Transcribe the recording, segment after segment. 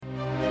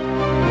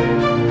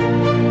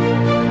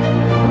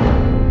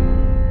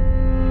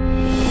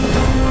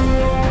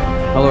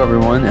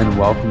everyone, and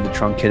welcome to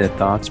Truncated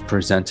Thoughts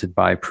presented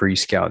by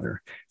Prescouter.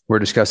 We're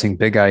discussing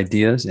big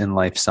ideas in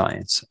life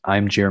science.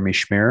 I'm Jeremy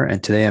Schmier,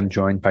 and today I'm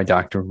joined by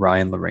Dr.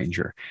 Ryan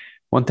LaRanger.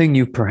 One thing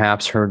you've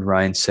perhaps heard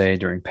Ryan say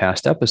during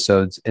past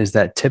episodes is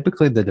that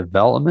typically the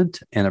development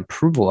and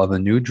approval of a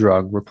new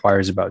drug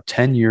requires about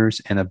 10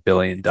 years and $1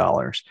 billion.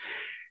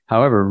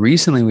 However,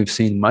 recently we've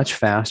seen much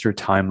faster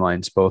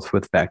timelines, both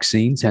with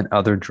vaccines and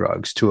other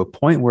drugs, to a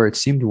point where it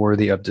seemed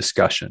worthy of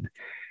discussion.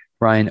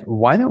 Ryan,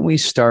 why don't we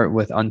start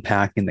with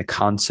unpacking the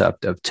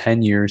concept of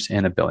 10 years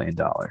and $1 billion?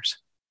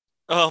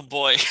 Oh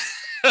boy,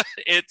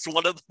 it's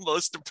one of the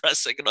most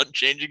depressing and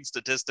unchanging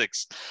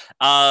statistics.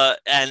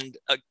 And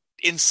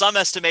in some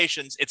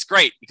estimations, it's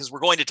great because we're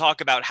going to talk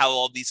about how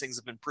all these things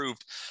have been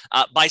proved.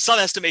 By some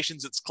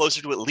estimations, it's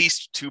closer to at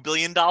least $2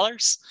 billion,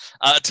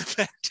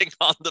 depending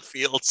on the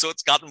field. So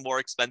it's gotten more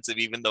expensive,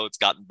 even though it's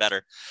gotten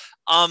better.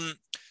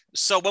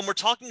 So when we're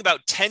talking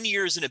about 10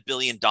 years and $1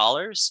 billion,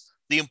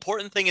 the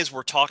important thing is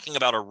we're talking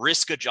about a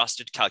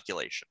risk-adjusted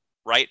calculation,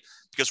 right?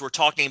 Because we're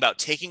talking about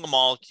taking a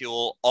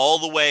molecule all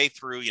the way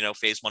through,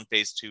 phase 1,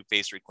 phase 2,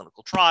 phase 3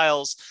 clinical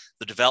trials,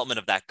 the development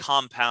of that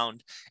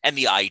compound. And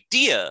the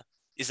idea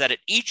is that at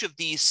each of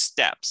these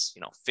steps,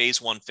 phase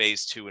 1,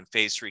 phase 2, and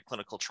phase 3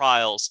 clinical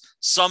trials,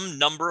 some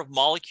number of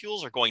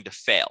molecules are going to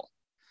fail.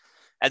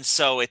 And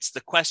so it's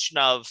the question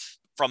of,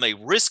 from a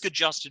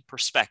risk-adjusted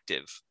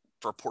perspective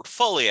for a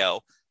portfolio,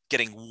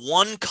 getting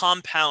one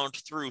compound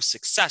through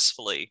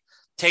successfully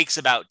takes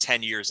about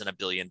 10 years and $1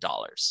 billion.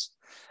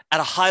 At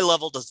a high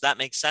level, does that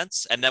make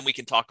sense? And then we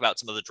can talk about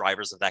some of the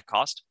drivers of that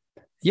cost.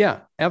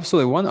 Yeah,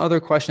 absolutely. One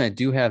other question I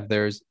do have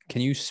there is,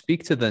 can you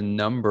speak to the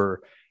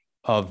number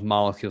of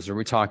molecules? Are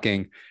we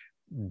talking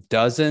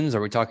dozens?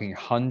 Are we talking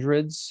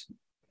hundreds?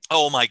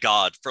 Oh my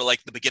God. For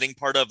like the beginning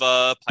part of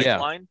a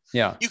pipeline,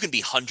 yeah. You can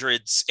be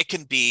hundreds. It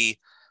can be,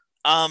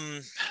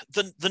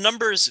 the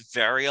numbers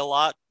vary a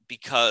lot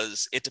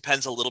because it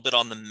depends a little bit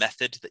on the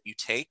method that you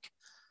take.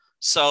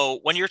 So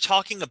when you're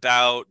talking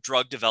about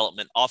drug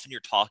development, often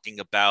you're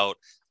talking about,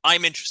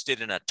 I'm interested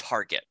in a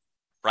target,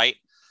 right?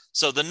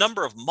 So the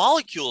number of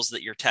molecules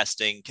that you're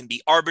testing can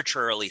be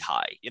arbitrarily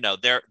high.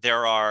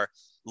 There are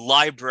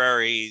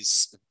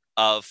libraries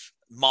of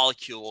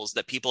molecules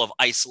that people have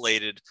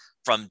isolated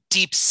from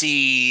deep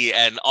sea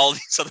and all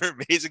these other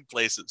amazing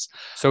places.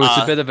 So it's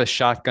a bit of a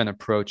shotgun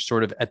approach,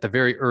 sort of at the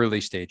very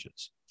early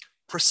stages.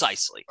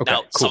 Precisely. Okay,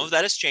 now, cool. Some of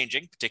that is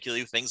changing,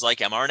 particularly with things like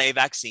mRNA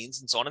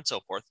vaccines and so on and so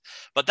forth.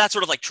 But that's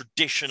sort of like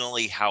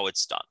traditionally how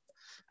it's done.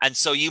 And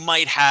so you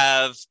might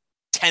have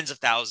tens of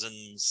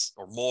thousands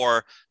or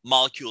more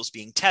molecules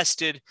being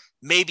tested.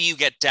 Maybe you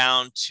get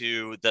down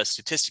to the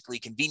statistically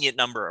convenient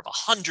number of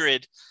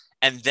 100,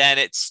 and then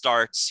it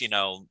starts,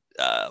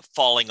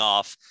 falling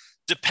off,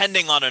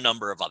 depending on a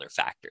number of other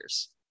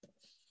factors.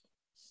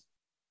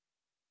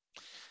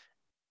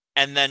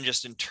 And then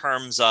just in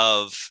terms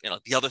of,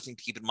 the other thing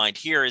to keep in mind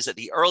here is at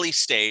the early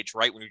stage,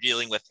 right, when you're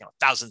dealing with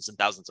thousands and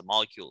thousands of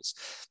molecules,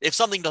 if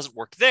something doesn't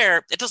work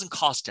there, it doesn't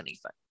cost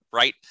anything,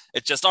 right?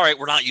 It's just, all right,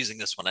 we're not using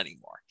this one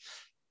anymore.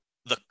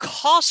 The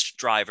cost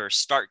drivers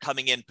start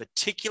coming in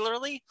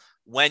particularly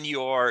when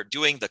you're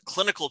doing the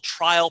clinical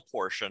trial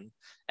portion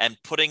and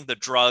putting the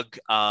drug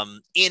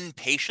in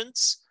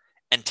patients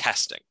and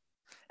testing.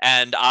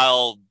 And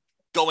I'll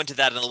go into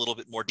that in a little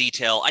bit more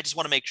detail. I just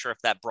want to make sure if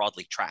that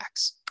broadly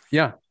tracks.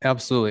 Yeah,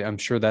 absolutely. I'm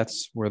sure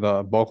that's where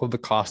the bulk of the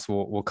cost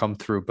will come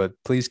through, but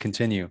please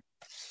continue.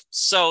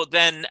 So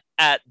then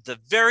at the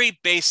very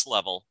base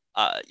level,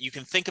 you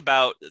can think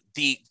about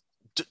the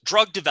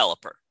drug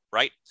developer,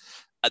 right?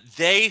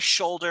 They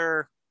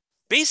shoulder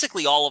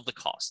basically all of the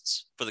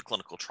costs for the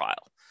clinical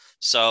trial.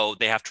 So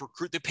they have to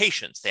recruit the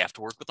patients, they have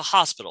to work with the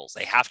hospitals,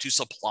 they have to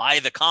supply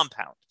the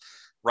compound,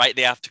 right?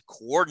 They have to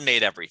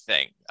coordinate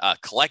everything,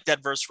 collect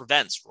adverse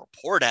events,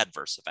 report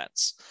adverse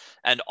events,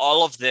 and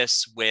all of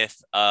this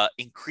with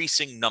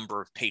increasing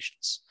number of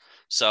patients.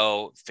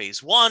 So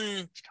phase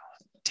 1,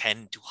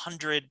 10 to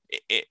 100,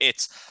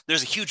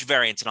 there's a huge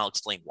variance, and I'll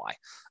explain why.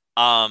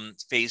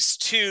 Phase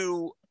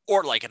 2,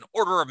 or like an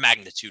order of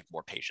magnitude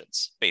more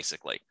patients,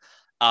 basically.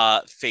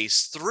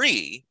 Phase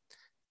 3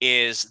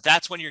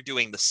 that's when you're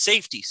doing the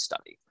safety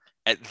study.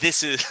 And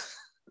this is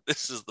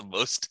the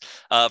most,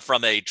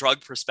 from a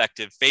drug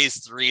perspective,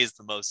 phase 3 is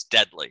the most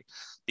deadly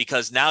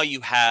because now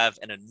you have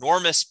an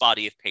enormous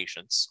body of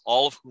patients,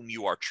 all of whom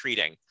you are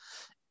treating,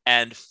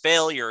 and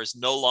failure is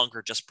no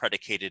longer just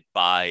predicated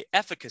by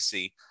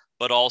efficacy,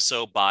 but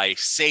also by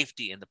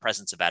safety in the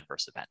presence of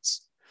adverse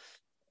events.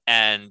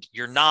 And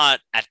you're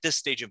not, at this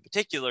stage in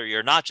particular,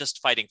 you're not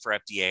just fighting for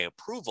FDA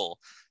approval,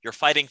 you're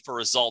fighting for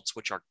results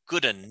which are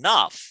good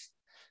enough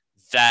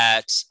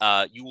that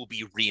you will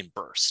be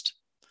reimbursed.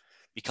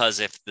 Because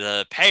if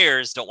the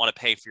payers don't want to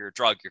pay for your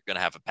drug, you're going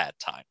to have a bad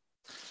time.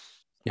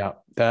 Yeah,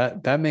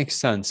 that makes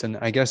sense. And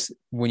I guess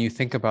when you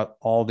think about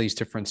all these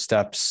different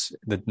steps,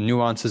 the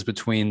nuances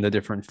between the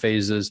different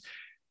phases,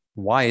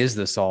 why is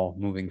this all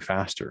moving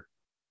faster?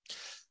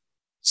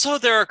 So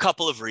there are a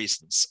couple of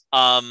reasons.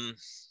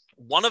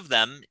 One of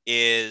them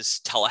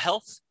is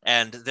telehealth,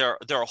 and there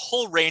are a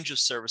whole range of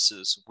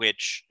services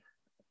which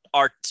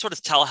are sort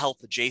of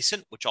telehealth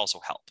adjacent, which also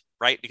help,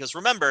 right? Because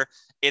remember,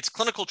 its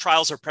clinical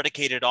trials are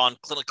predicated on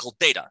clinical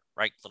data,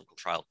 right? Clinical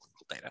trial,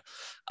 clinical data,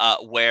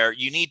 where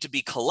you need to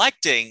be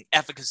collecting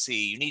efficacy,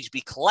 you need to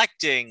be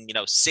collecting,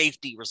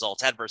 safety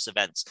results, adverse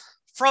events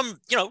from,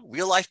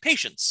 real life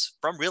patients,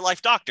 from real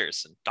life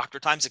doctors. And doctor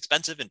time's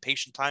expensive and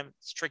patient time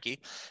is tricky.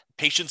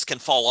 Patients can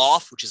fall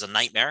off, which is a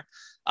nightmare.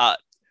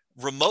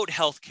 Remote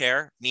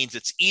healthcare means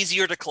it's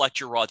easier to collect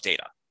your raw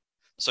data,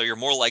 so you're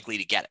more likely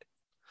to get it.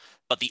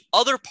 But the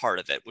other part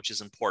of it, which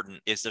is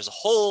important, is there's a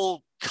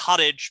whole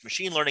cottage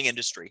machine learning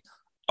industry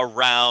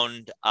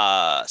around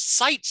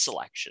site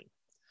selection.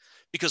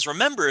 Because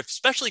remember,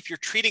 especially if you're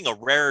treating a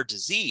rare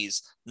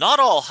disease, not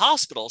all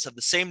hospitals have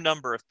the same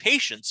number of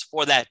patients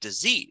for that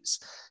disease.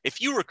 If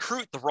you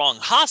recruit the wrong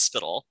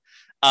hospital,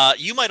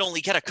 you might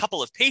only get a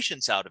couple of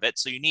patients out of it.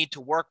 So you need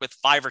to work with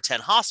 5 or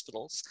 10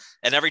 hospitals.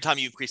 And every time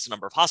you increase the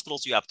number of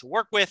hospitals you have to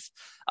work with,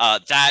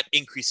 that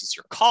increases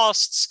your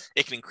costs.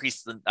 It can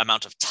increase the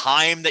amount of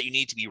time that you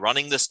need to be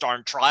running this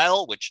darn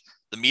trial, which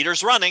the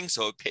meter's running,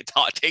 so it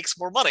takes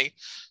more money.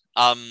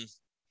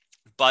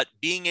 But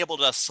being able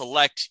to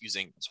select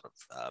using sort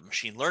of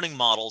machine learning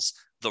models,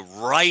 the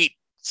right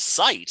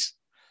site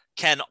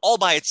can all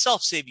by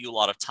itself save you a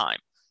lot of time.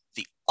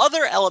 The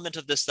other element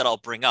of this that I'll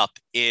bring up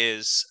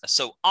is,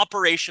 so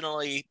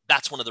operationally,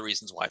 that's one of the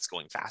reasons why it's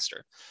going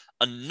faster.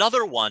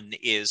 Another one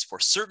is for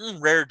certain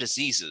rare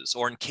diseases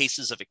or in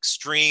cases of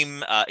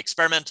extreme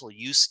experimental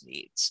use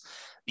needs.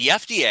 The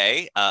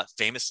FDA,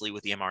 famously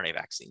with the mRNA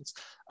vaccines,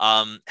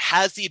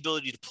 has the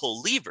ability to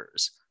pull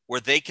levers where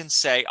they can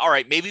say, all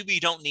right, maybe we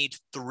don't need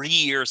 3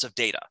 years of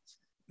data.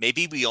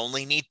 Maybe we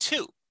only need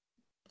 2.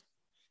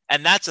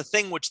 And that's a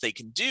thing which they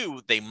can do.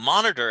 They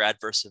monitor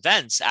adverse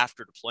events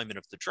after deployment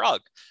of the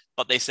drug,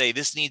 but they say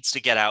this needs to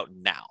get out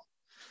now.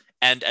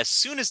 And as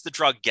soon as the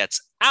drug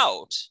gets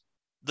out,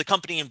 the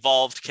company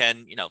involved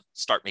can,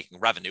 start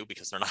making revenue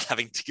because they're not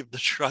having to give the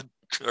drug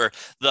or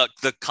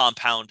the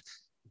compound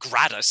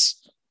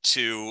gratis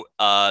to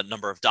a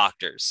number of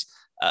doctors.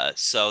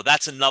 So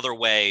that's another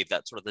way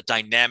that sort of the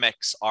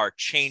dynamics are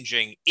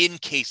changing in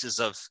cases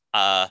of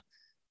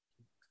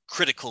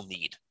critical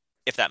need,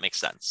 if that makes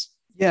sense.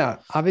 Yeah,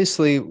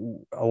 obviously,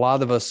 a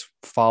lot of us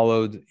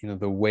followed,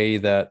 the way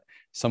that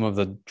some of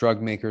the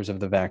drug makers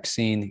of the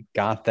vaccine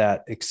got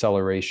that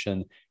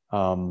acceleration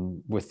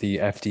with the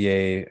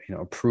FDA,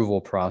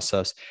 approval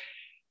process.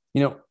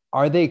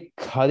 Are they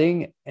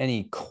cutting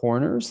any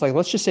corners? Like,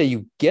 let's just say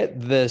you get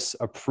this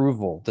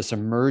approval, this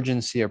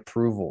emergency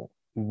approval.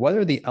 What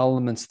are the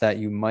elements that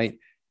you might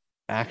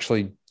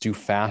actually do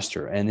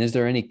faster? And is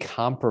there any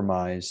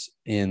compromise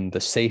in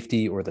the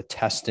safety or the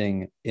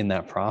testing in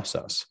that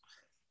process?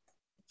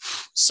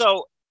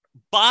 So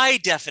by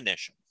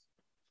definition,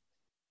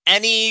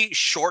 any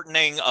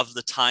shortening of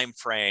the time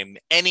frame,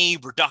 any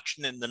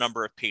reduction in the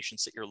number of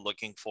patients that you're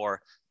looking for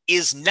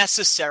is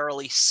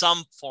necessarily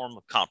some form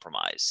of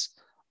compromise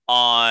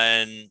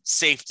on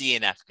safety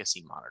and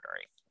efficacy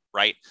monitoring,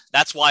 right?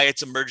 That's why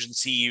it's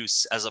emergency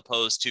use as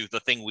opposed to the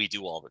thing we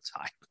do all the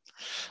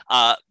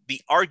time.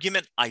 The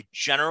argument I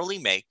generally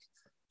make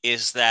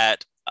is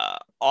that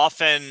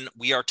often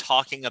we are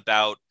talking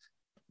about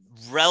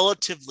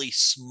relatively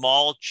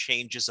small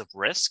changes of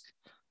risk,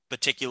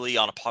 particularly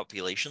on a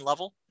population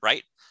level,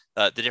 right?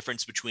 The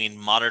difference between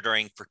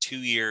monitoring for 2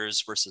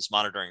 years versus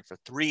monitoring for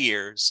 3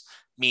 years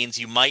means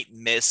you might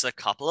miss a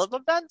couple of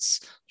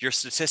events. Your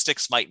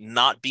statistics might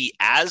not be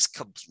as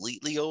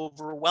completely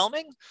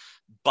overwhelming,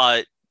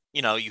 but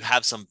you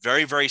have some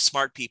very, very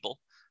smart people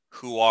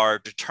who are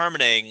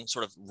determining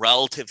sort of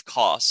relative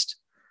cost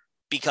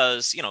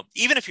because,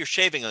 even if you're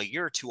shaving a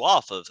year or 2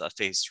 off of a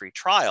phase 3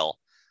 trial,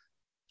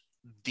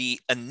 the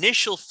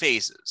initial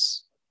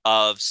phases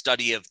of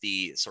study of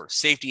the sort of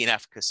safety and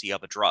efficacy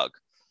of a drug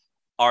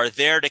are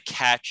there to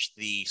catch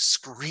the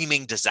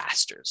screaming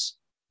disasters,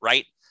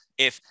 right?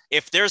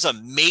 If there's a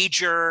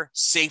major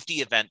safety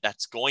event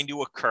that's going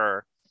to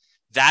occur,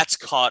 that's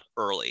caught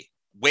early,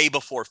 way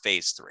before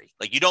phase 3.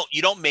 Like you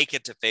don't make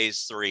it to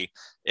phase 3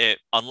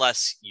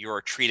 unless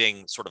you're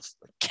treating sort of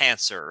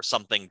cancer or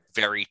something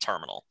very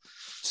terminal.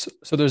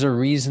 So there's a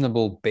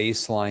reasonable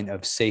baseline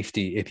of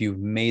safety if you've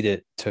made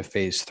it to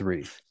phase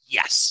 3.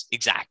 Yes,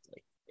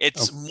 exactly.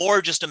 It's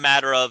more just a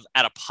matter of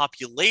at a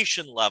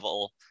population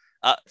level.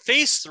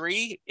 Phase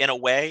 3, in a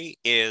way,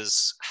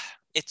 it's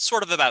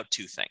sort of about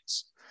 2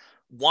 things.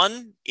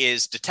 One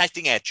is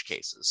detecting edge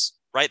cases,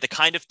 right? The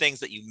kind of things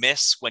that you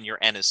miss when your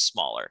N is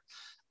smaller.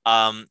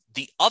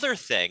 The other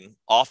thing,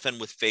 often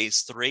with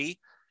phase 3,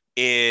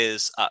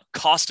 is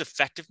cost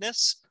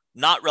effectiveness,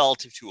 not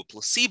relative to a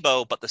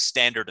placebo, but the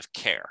standard of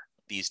care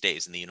these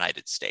days in the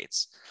United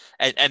States.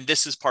 And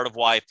this is part of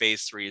why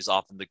phase 3 is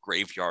often the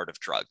graveyard of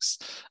drugs,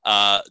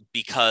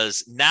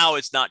 because now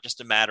it's not just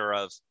a matter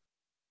of,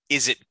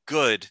 is it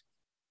good?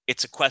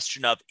 It's a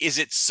question of, is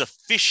it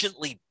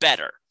sufficiently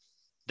better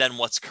than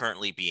what's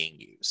currently being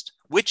used,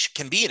 which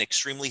can be an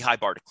extremely high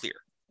bar to clear.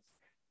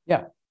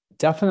 Yeah.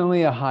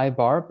 Definitely a high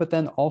bar, but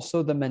then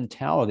also the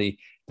mentality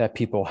that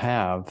people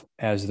have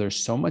as there's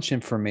so much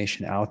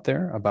information out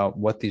there about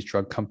what these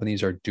drug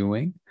companies are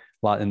doing,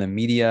 a lot in the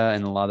media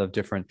and a lot of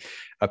different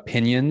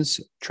opinions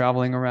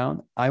traveling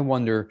around. I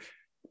wonder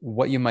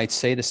what you might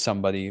say to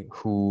somebody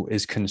who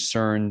is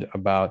concerned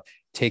about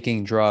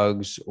taking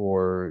drugs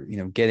or,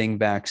 getting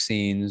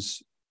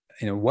vaccines.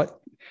 What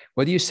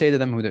do you say to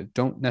them who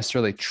don't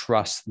necessarily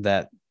trust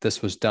that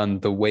this was done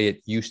the way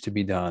it used to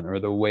be done or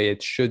the way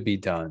it should be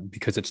done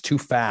because it's too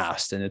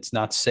fast and it's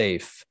not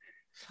safe?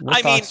 What I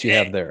mean, thoughts do you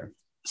have there?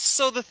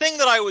 so the thing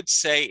that I would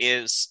say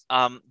is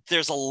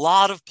there's a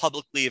lot of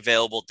publicly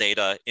available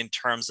data in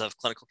terms of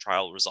clinical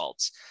trial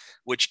results,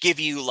 which give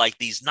you like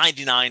these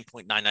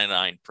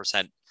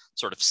 99.999%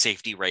 sort of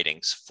safety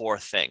ratings for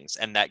things,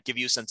 and that give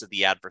you a sense of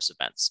the adverse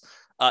events.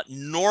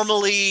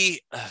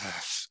 Normally,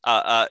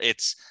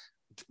 it's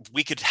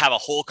we could have a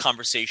whole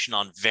conversation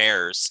on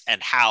VAERS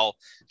and how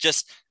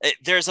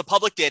there's a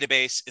public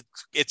database.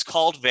 It's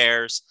called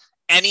VAERS.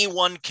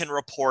 Anyone can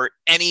report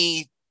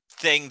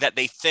anything that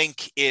they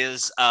think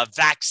is a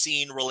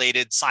vaccine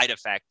related side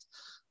effect.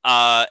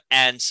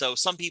 And so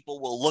some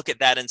people will look at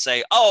that and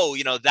say, oh,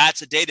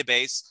 that's a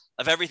database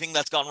of everything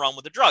that's gone wrong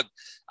with the drug.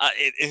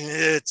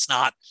 It's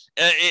not.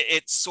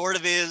 It sort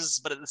of is,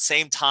 but at the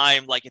same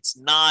time, like it's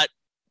not.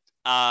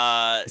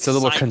 It's a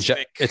little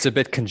it's a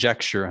bit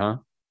conjecture, huh?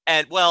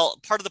 And well,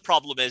 part of the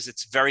problem is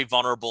it's very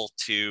vulnerable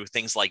to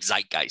things like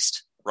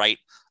zeitgeist, right?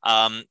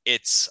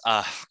 It's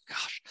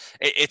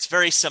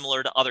very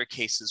similar to other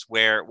cases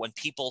where when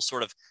people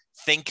sort of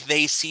think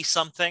they see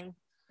something,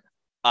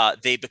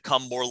 they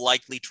become more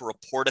likely to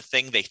report a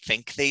thing they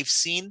think they've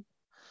seen.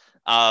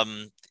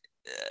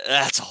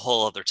 That's a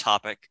whole other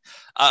topic.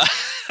 A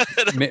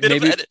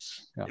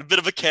bit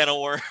of a can of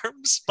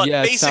worms. But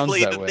yeah,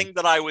 basically, the thing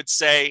that I would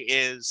say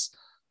is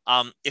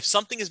if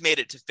something has made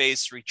it to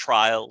phase 3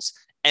 trials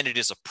and it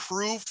is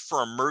approved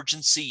for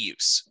emergency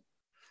use,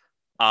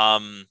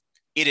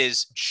 it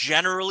is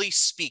generally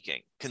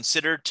speaking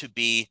considered to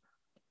be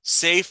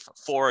safe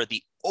for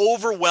the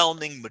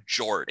overwhelming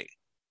majority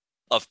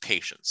of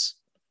patients.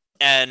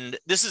 And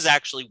this is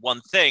actually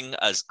one thing,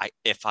 as I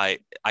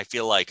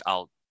feel like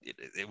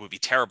it would be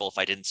terrible if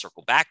I didn't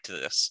circle back to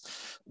this.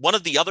 One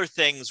of the other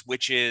things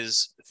which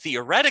is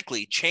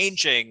theoretically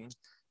changing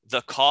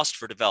the cost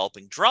for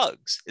developing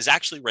drugs is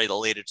actually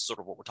related to sort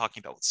of what we're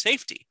talking about with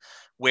safety,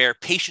 where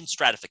patient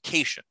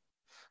stratification,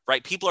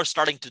 right? People are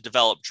starting to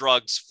develop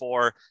drugs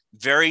for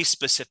very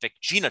specific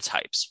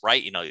genotypes,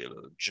 right?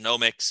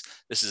 Genomics.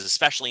 This is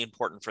especially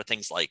important for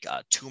things like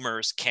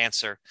tumors,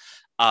 cancer,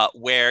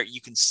 where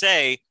you can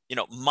say,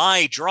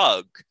 my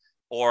drug,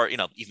 or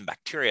even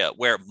bacteria,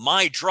 where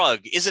my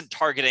drug isn't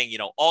targeting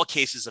all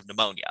cases of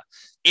pneumonia.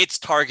 It's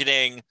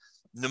targeting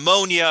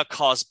pneumonia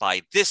caused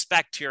by this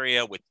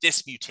bacteria with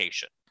this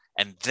mutation,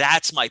 and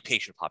that's my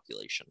patient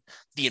population.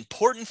 The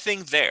important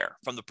thing there,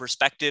 from the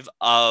perspective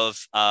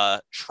of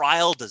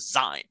trial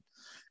design,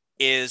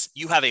 is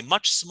you have a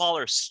much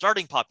smaller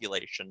starting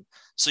population,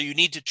 so you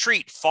need to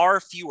treat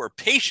far fewer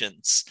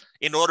patients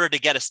in order to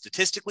get a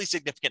statistically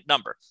significant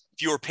number.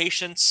 Fewer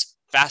patients,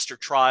 faster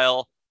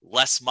trial,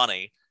 less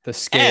money. The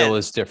scale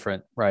is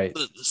different, right?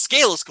 The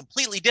scale is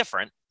completely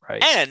different.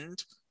 Right.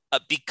 And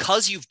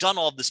because you've done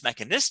all of this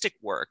mechanistic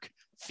work,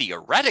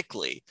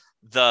 theoretically,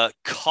 the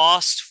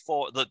cost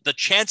for the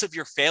chance of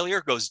your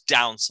failure goes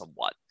down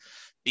somewhat,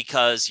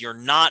 because you're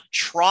not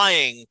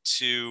trying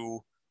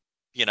to,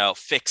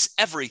 fix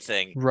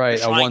everything.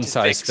 Right. A one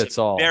size fits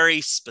all.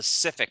 Very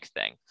specific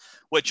thing,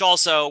 which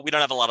also we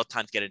don't have a lot of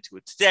time to get into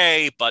it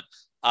today, but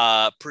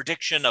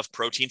prediction of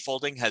protein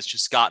folding has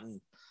just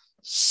gotten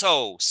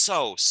so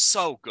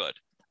good.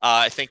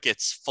 I think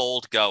it's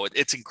Fold Go.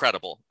 It's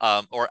incredible.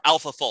 Or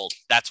AlphaFold.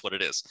 That's what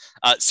it is.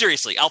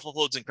 Seriously,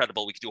 AlphaFold's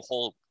incredible. We could do a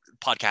whole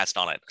podcast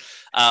on it,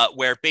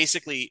 where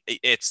basically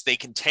they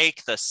can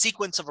take the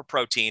sequence of a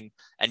protein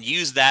and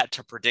use that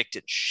to predict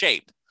its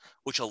shape,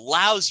 which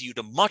allows you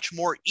to much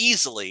more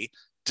easily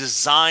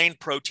design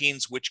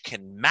proteins which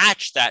can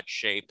match that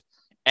shape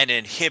and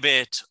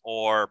inhibit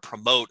or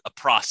promote a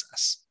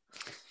process.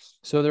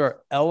 So there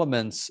are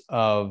elements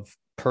of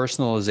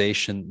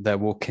personalization that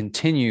will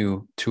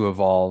continue to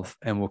evolve,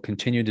 and we'll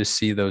continue to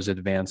see those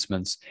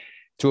advancements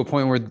to a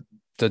point where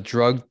the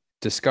drug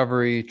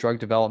discovery, drug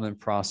development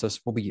process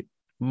will be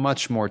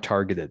much more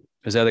targeted.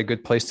 Is that a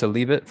good place to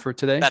leave it for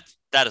today?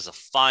 That is a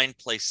fine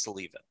place to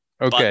leave it.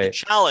 Okay. But the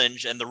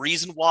challenge, and the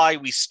reason why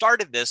we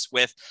started this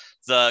with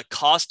the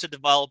cost to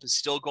develop is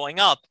still going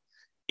up,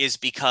 is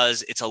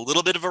because it's a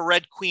little bit of a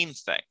Red Queen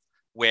thing,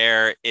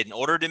 where in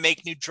order to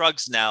make new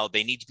drugs now,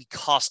 they need to be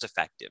cost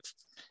effective.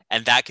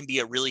 And that can be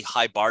a really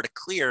high bar to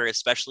clear,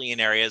 especially in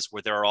areas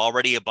where there are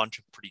already a bunch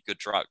of pretty good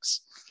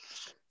drugs.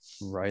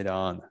 Right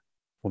on.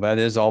 Well, that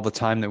is all the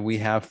time that we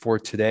have for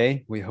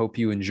today. We hope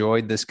you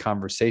enjoyed this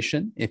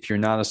conversation. If you're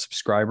not a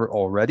subscriber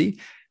already,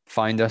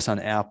 find us on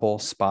Apple,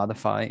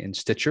 Spotify, and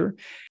Stitcher.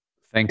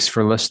 Thanks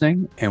for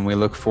listening, and we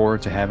look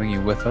forward to having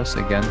you with us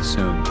again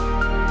soon.